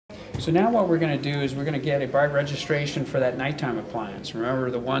So now what we're going to do is we're going to get a registration for that nighttime appliance.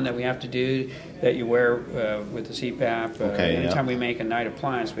 Remember the one that we have to do that you wear with the CPAP? Anytime we make a night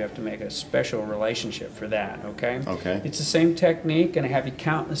appliance, we have to make a special relationship for that, okay? Okay. It's the same technique, going to have you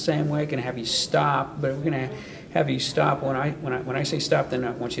count in the same way, going to have you stop, but we're going to have you stop. When I say stop, then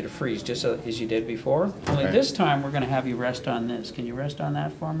I want you to freeze, just as you did before. Only this time we're going to have you rest on this. Can you rest on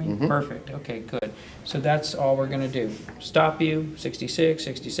that for me? Perfect. Okay, good. So that's all we're going to do. Stop you, 66,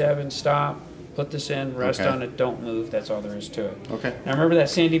 67, stop, put this in, rest on it, don't move. That's all there is to it. Okay. Now remember that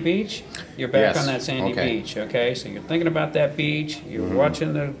sandy beach? You're back on that sandy beach, okay? So you're thinking about that beach, you're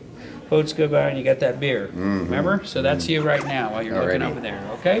watching the boats go by, and you got that beer. Remember? So that's you right now while you're looking over there,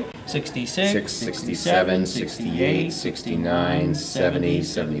 okay? 66, 67, 68, 69, 70,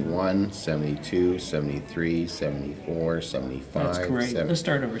 71, 72, 73, 74, 75. That's great. Let's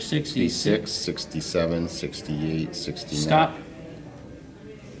start over. 66, 67, 68, 69. Stop.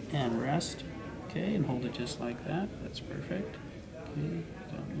 And rest. Okay, and hold it just like that. That's perfect. Okay,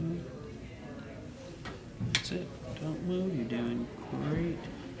 don't move. That's it. Don't move. You're doing great.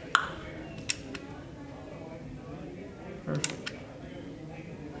 Perfect.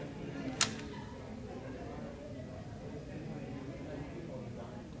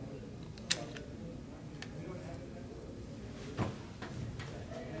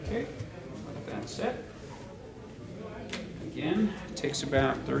 Okay, that's it. Again, it takes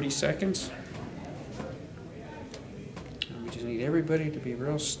about 30 seconds. And we just need everybody to be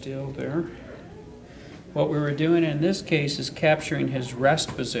real still there. What we were doing in this case is capturing his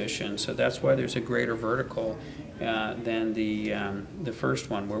rest position, so that's why there's a greater vertical than the first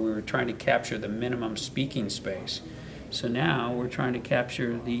one, where we were trying to capture the minimum speaking space. So now we're trying to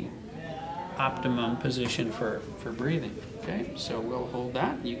capture the optimum position for breathing. Okay, so we'll hold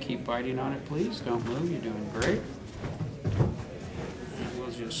that. You keep biting on it, please. Don't move. You're doing great. And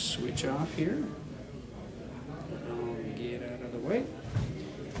we'll just switch off here. I'll get out of the way.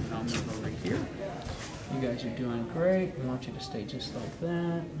 And I'll move over here. You guys are doing great. We want you to stay just like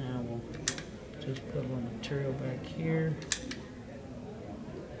that. Now we'll just put a little material back here.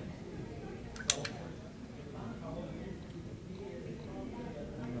 There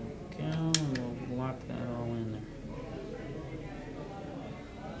we go, and we'll lock that all in there.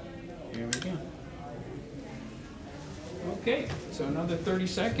 There we go. Okay, so another 30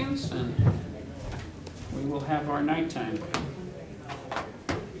 seconds and we will have our nighttime.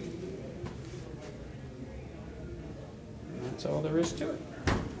 That's all there is to it.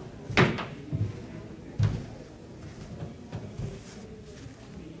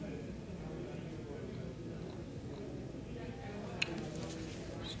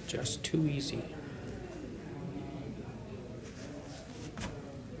 It's just too easy.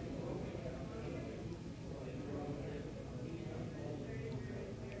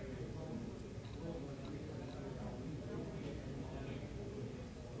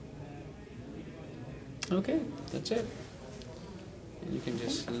 Okay, that's it. And you can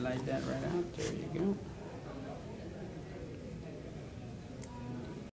just slide that right out. There you go.